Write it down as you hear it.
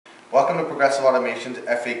Welcome to Progressive Automation's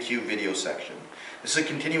FAQ video section. This is a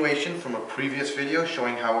continuation from a previous video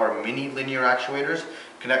showing how our mini linear actuators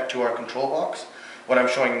connect to our control box. What I'm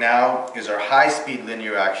showing now is our high-speed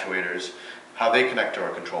linear actuators, how they connect to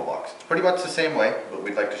our control box. It's pretty much the same way, but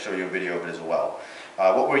we'd like to show you a video of it as well.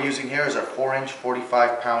 What we're using here is our 4-inch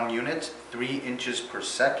 45-pound units, 3 inches per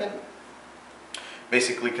second.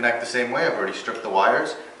 Basically connect the same way. I've already stripped the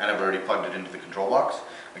wires and I've already plugged it into the control box.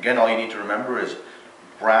 Again, all you need to remember is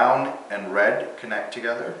brown and red connect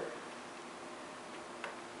together.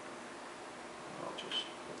 I'll just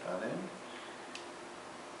put that in.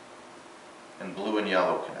 And blue and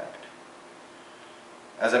yellow connect.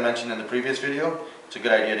 As I mentioned in the previous video, it's a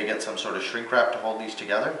good idea to get some sort of shrink wrap to hold these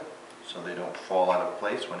together so they don't fall out of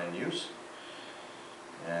place when in use.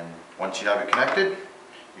 And once you have it connected,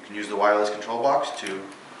 you can use the wireless control box to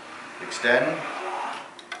extend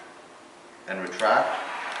and retract,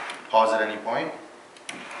 pause at any point.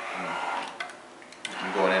 You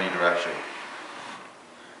can go in any direction.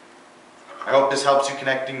 I hope this helps you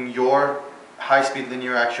connecting your high-speed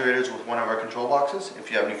linear actuators with one of our control boxes.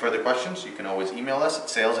 If you have any further questions, you can always email us at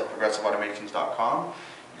sales@progressiveautomations.com.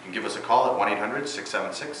 You can give us a call at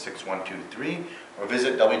 1-800-676-6123 or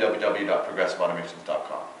visit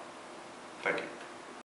www.progressiveautomations.com. Thank you.